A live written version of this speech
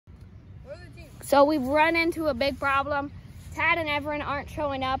So we've run into a big problem. Tad and Everin aren't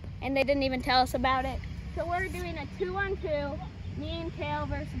showing up, and they didn't even tell us about it. So we're doing a 2-on-2, me and Kale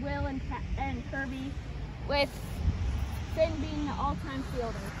versus Will and Kirby, with Finn being the all-time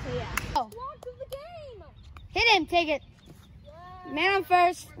fielder. So yeah. Oh. Launch of the game. Hit him, take it. Yeah. Man on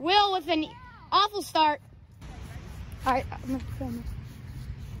first. Will with an awful start. All right, I'm gonna film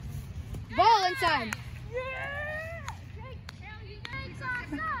it. Ball inside.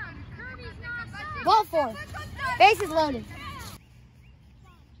 Ball 4. Base is loaded.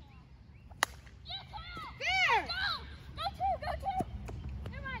 There.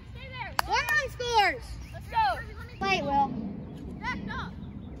 One run scores. Let's go. Play, Will. Back up.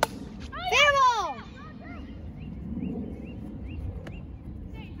 Fair ball.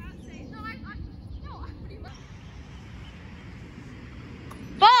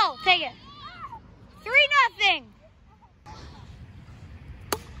 Ball, take it. 3-0.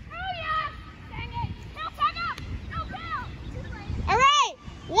 All right,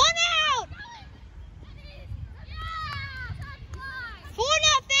 1 out.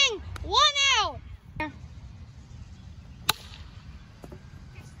 4-0. 1 out.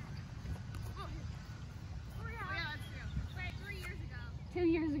 Two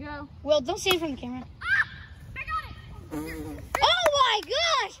years ago. Will, don't stand from the camera. Oh my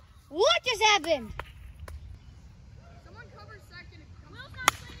gosh! What just happened? Someone cover second. Will's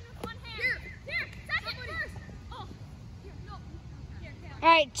not playing with one hand. Here, second first. Oh, here, no. Here, All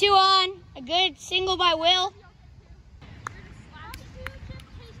right, 2 on. A good single by Will.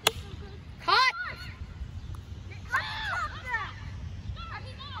 Caught.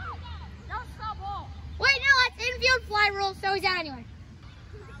 Wait, no, that's infield fly rule, so he's out anyway.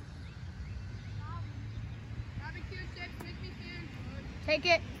 Take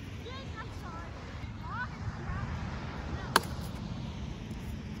it.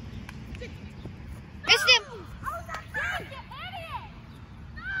 Missed him.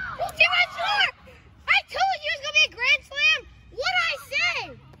 I told you it was going to be a grand slam. What'd I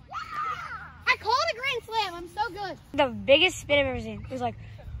say? I called a grand slam. I'm so good. The biggest spin I've ever seen. It was like,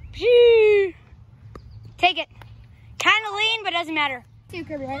 phew. Take it. Kind of lean, but doesn't matter. 2,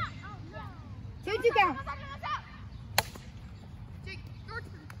 Kirby, right? 2-2 count.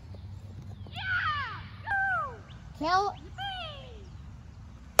 Kill.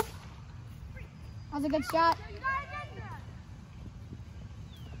 That was a good shot.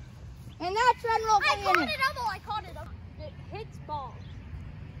 And that's run roll for the inning. I caught it. It hits ball.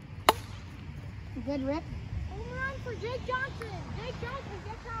 Good rip. Home run for Jake Johnson. Jake Johnson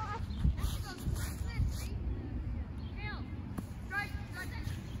gets out.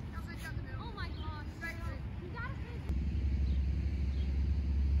 Oh my gosh.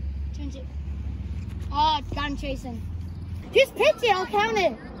 Change it. Oh, it's got him chasing. Just pitch it. I'll count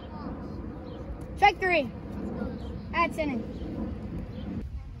it. Strike 3. That's inning.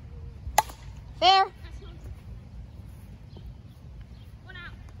 Fair. One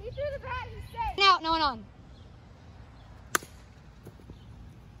out. He threw the bat. He's safe. Out. No one on.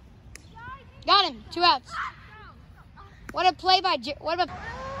 Got him. 2 outs. What a play by what about?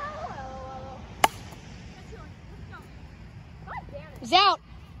 He's out.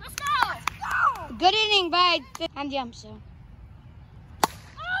 Let's go. Good inning by. I'm jump so. Oh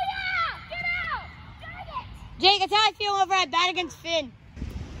yeah! Get out! Dang it! Jake, that's how I feel whenever I bat against Finn.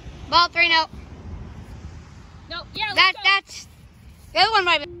 Ball 3-0. No, yeah. That's the other one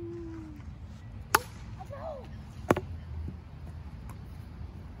might be.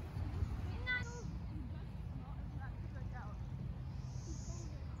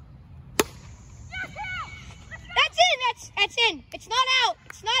 That's in. It's not out.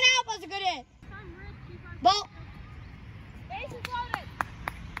 It's not out, but it's a good hit. Ball. Base is loaded.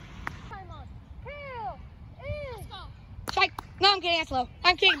 Time on. Kill. Let's go. Strike. No, I'm kidding. That's low.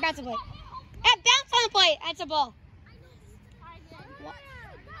 I'm kidding. Bounce the plate. That bounce on the plate. That's a ball.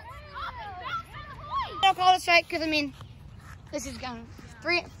 I don't call it a strike because, I mean, this is going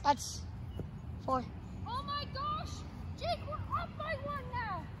 3. That's 4. Oh my gosh. Jake, we're up by 1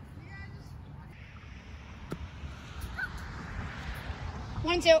 now.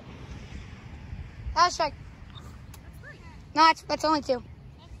 1 2. That was strike. No, that's only 2.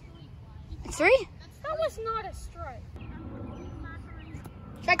 It's 3? That was not a strike.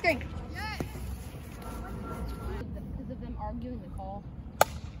 Strike 3. Because of them arguing the call.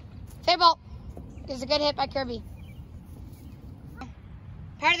 Fair ball. It's a good hit by Kirby.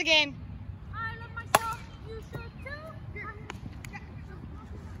 Part of the game. I love myself. You should too.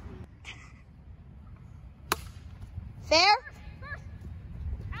 Fair.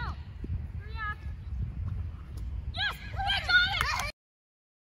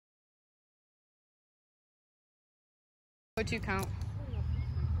 2 count.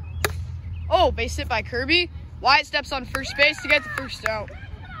 Oh, base hit by Kirby. Wyatt steps on first base to get the first out.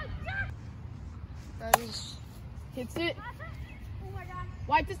 That is, hits it.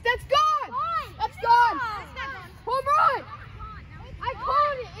 Wyatt, that's gone! That's gone! Home run! I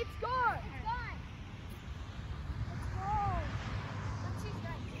called it, it's gone!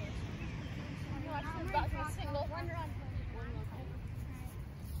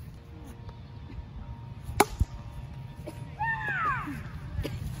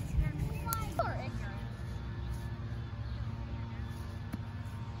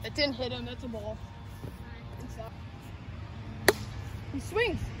 It didn't hit him, that's a ball. He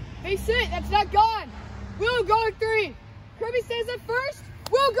swings. Base hit, that's not gone. Will going 3. Kirby stays at first.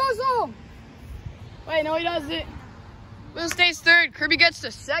 Will goes home. Wait, no he doesn't. Will stays third. Kirby gets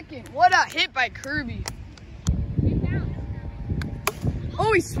to second. What a hit by Kirby.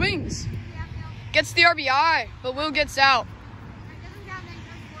 Oh, he swings. Gets the RBI, but Will gets out.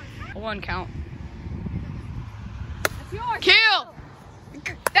 1 count. Kill!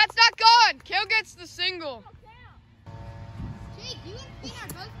 That's not gone! Kale gets the single. Jake, you and Finn are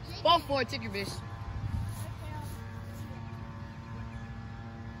both Jake. Ball 4, take your base.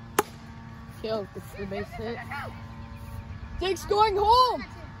 Kale gets the base hit. Jake's going home!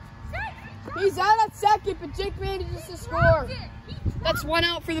 He's out at second, but Jake manages to score. That's 1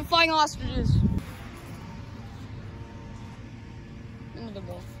 out for the Flying Ostriches. Into the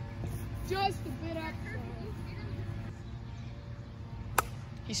ball. Just a bit extra.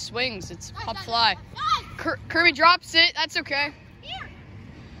 He swings. It's pop fly. Kirby drops it. That's okay.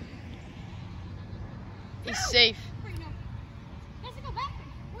 He's safe.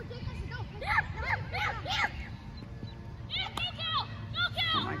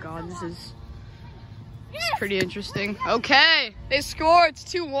 Oh my God, this is pretty interesting. Okay, they score. It's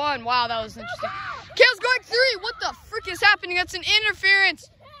 2-1. Wow, that was interesting. Kale's going 3. What the frick is happening? That's an interference.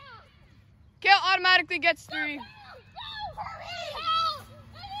 Kale automatically gets 3.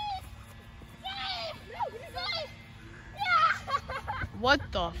 What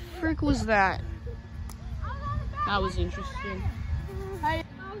the frick was that? That was interesting.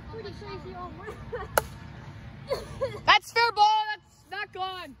 That's fair ball. That's not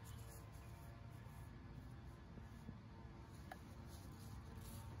gone.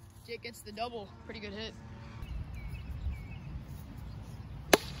 Jake gets the double. Pretty good hit.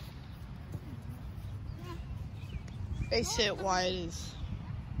 Base hit. Wyatt is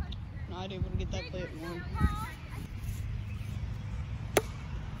not able to get that play at 1.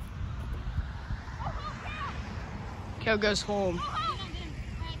 Kale goes home.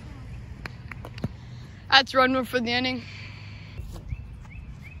 That's run for the inning.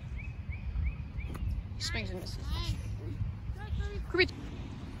 Swings and misses.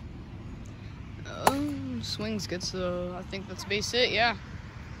 Swings, gets the, I think that's base hit, yeah.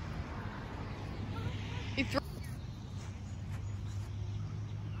 He throws.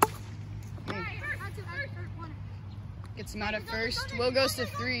 Gets him out at first. Will goes to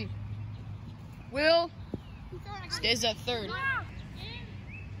 3. Will stays at 3rd.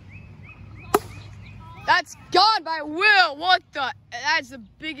 That's gone by Will. What the? That's the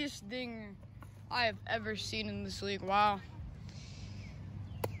biggest dinger I have ever seen in this league. Wow.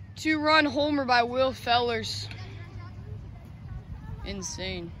 2-run homer by Will Fellers.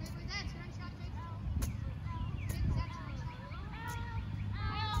 Insane.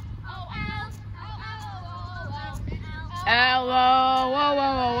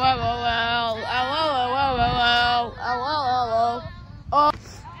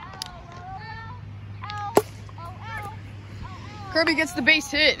 Kirby gets the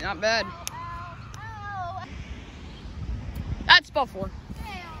base hit. Not bad. That's ball 4.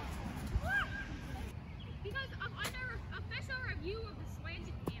 Because I'm under official review of the swings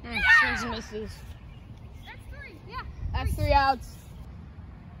and Swings and misses. That's 3. Yeah. That's 3 outs.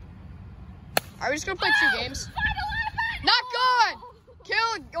 Are we just gonna play 2 games? Not gone!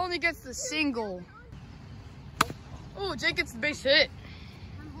 Kale only gets the single. Oh, Jake gets the base hit.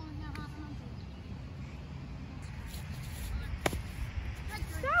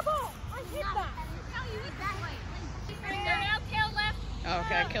 Oh,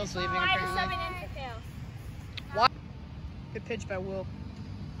 okay, Kale's leaving apparently. What? Good pitch by Will.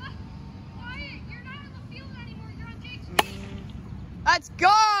 Wyatt, you're not on the field anymore. You're on Jake's team. That's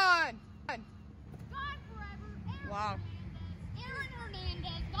gone! Gone forever. Wow. Aaron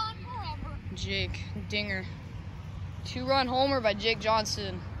Hernandez, gone forever. Jake, dinger. 2-run homer by Jake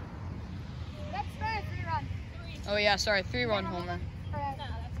Johnson. That's fair, 3-run. Oh yeah, sorry, 3-run homer. No, that's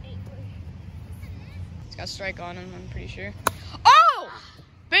 8. He's got a strike on him, I'm pretty sure. Oh!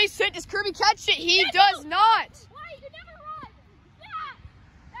 Base hit, does Kirby catch it? He does not! Why? You never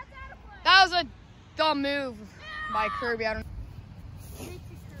That was a dumb move by Kirby. I don't know.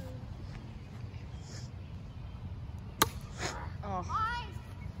 Oh.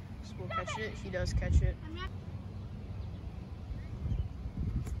 Will catch it. He does catch it.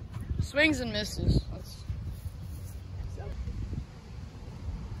 Swings and misses.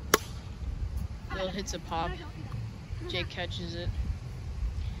 Will hits a pop. Jake catches it.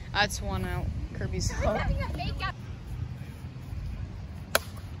 That's one out. Kirby's up.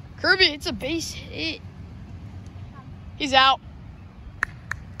 Kirby hits a base hit. He's out.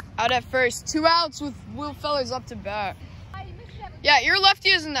 Out at first. 2 outs with Will Fellers up to bat. Yeah, your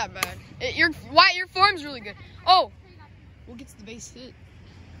lefty isn't that bad. Your form's really good. Oh, Will gets the base hit.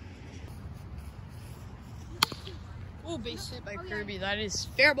 Oh, base hit by Kirby. That is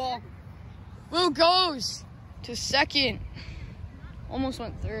fair ball. Will goes to second. Almost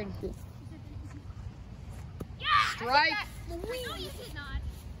went third. Yeah, strike. No, you did not.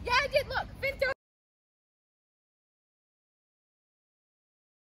 Yeah, I did. Look, Vinto.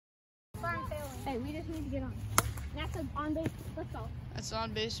 Hey, we just need to get on. That's on base. Let's go. That's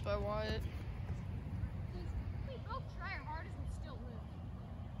on base by Wyatt. We both try our hardest and still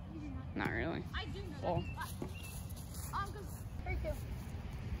lose. Not really. I do know Ball. that. 3-2.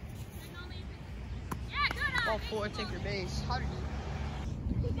 Yeah, good. Ball 4, take your base. How did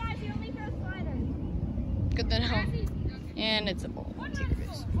you? You guys, you only throw sliders. Good to know. And it's a ball. Take your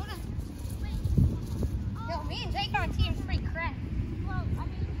base. Yo, me and Jake on team's pretty crap. Well, I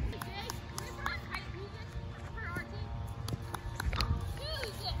mean, Jake, remember on high school this for our team?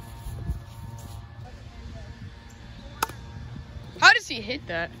 Jesus. How does he hit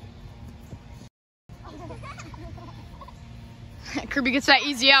that? Kirby gets that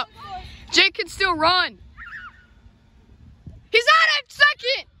easy out. Jake can still run. He's out at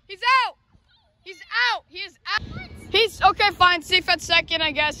second. He's out. He's out. He is out. He's okay, fine. Safe at second,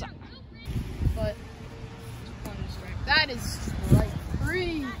 I guess. But that is strike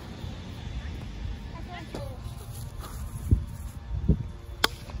 3.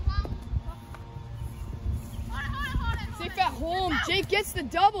 Safe at home. Jake gets the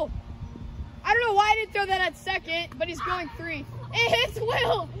double. I don't know why I didn't throw that at second, but he's going 3. It hits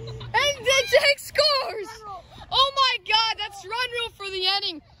Will, and then Jake scores. Oh my God, that's run rule for the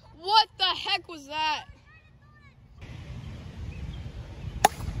inning. What the heck was that?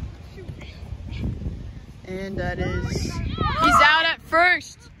 And that is, he's out at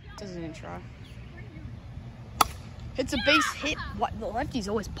first. Doesn't even try. Hits a base hit. What? The lefties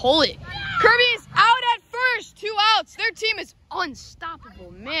always pull it. Kirby is out at first. 2 outs. Their team is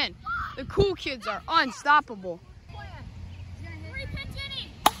unstoppable, man. The cool kids are unstoppable.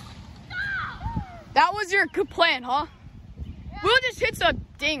 That was your good plan, huh? Will just hits a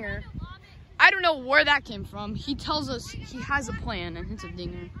dinger. I don't know where that came from. He tells us he has a plan and hits a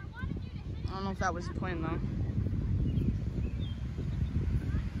dinger. I don't know if that was the plan, though.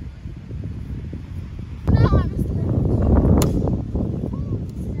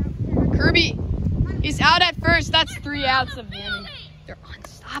 Kirby, he's out at first. That's 3 outs of the inning. They're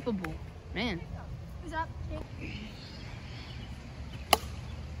unstoppable, man. Who's up?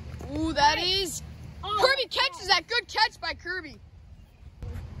 Ooh, that is. Kirby catches that. Good catch by Kirby.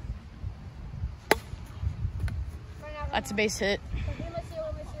 That's a base hit.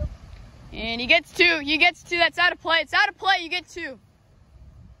 And he gets 2. He gets 2. That's out of play. It's out of play. You get 2.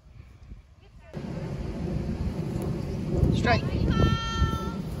 Strike.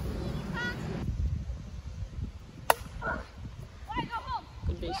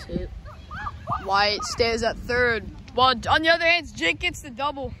 Good base hit. Wyatt stays at third. Well, on the other hand, Jake gets the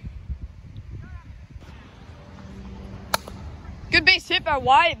double. Good base hit by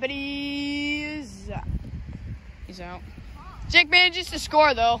Wyatt, but he's out. Jake manages to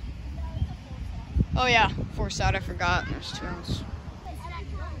score, though. Oh, yeah. Force out. I forgot. There's 2 outs.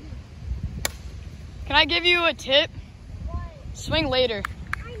 Can I give you a tip? Swing later.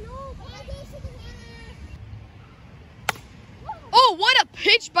 Oh, what a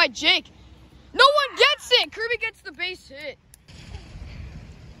pitch by Jake. No one gets it. Kirby gets the base hit.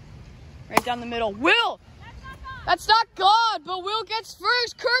 Right down the middle. Will. That's not God, but Will gets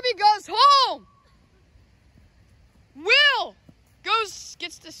first. Kirby goes home. Will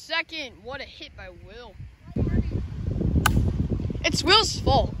gets to second. What a hit by Will. It's Will's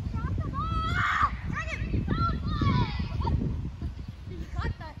fault.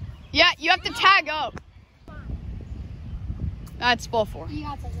 Yeah, you have to tag up. That's ball 4.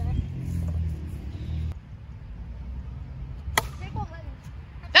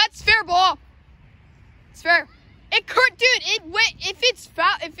 That's fair ball. It's fair. It could, dude. It went. If it's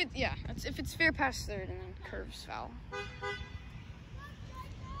foul, if it's fair past third and then curves foul.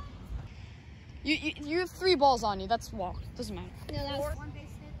 You have 3 balls on you. That's walk. Doesn't matter. No, that was One base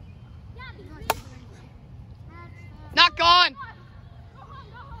hit. Not gone.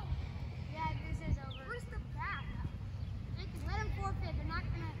 Yeah, this is over. Where's the bat? Let them forfeit. They're not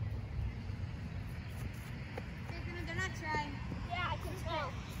gonna. They're not trying. yeah, I can tell.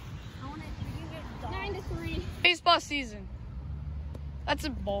 I want to. You get the 9-3. Baseball season. That's a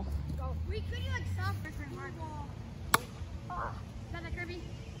ball. We could do like soft different mark. Is that the Kirby?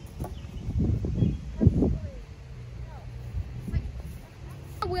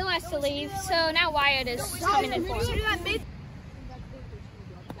 Will has to leave, so now Wyatt is coming in for him.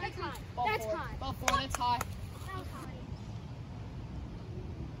 That's hot. Ball That's four. hot. Ball 4. That's high. That was hot.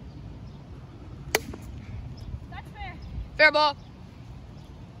 That's fair. Fair ball.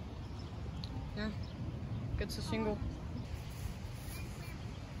 Yeah. Gets a single.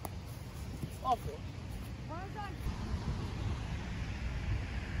 Ball 4.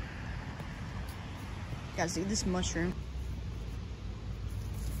 Guys, eat this mushroom.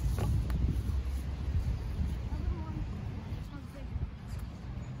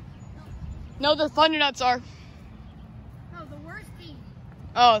 No, the Thundernuts are. No, the worst team.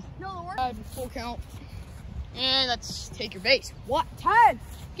 Oh, No, the worst. full count. And let's take your base. What? 10.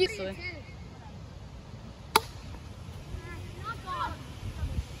 Easily. Not gone.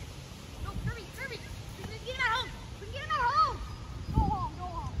 No, Kirby. We can get him at home. We can get him at home. Go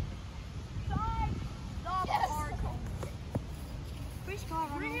home. Side. Stop. Yes. Fish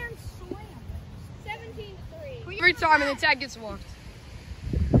caught on him. Grand slam. 17-3. Every time and the tag gets walked.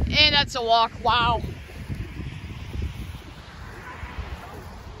 And that's a walk. Wow.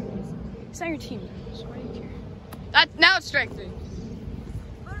 It's not your team. So why do you care? Now it's strike 3.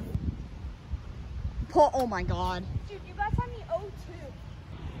 Pull. Oh my God. Dude, you guys had me 0-2.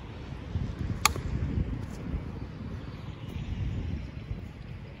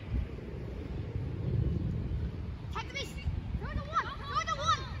 Tag the base. Throw the one.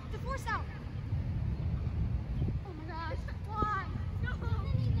 To force out. Oh my gosh. Why? No.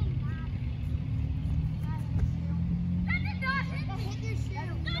 That did not hit me. That hit your shoe. That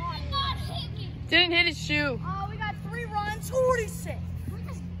did not hit me. Didn't hit his shoe. Oh, we got 3 runs. 46. We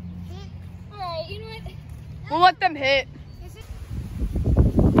just hit. Alright, you know what? We'll let them hit. Is it?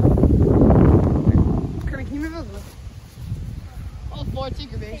 Kirby, can you move over? Ball 4,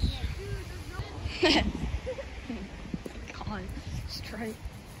 take your base. God, strike.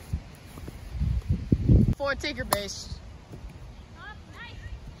 4, take your base.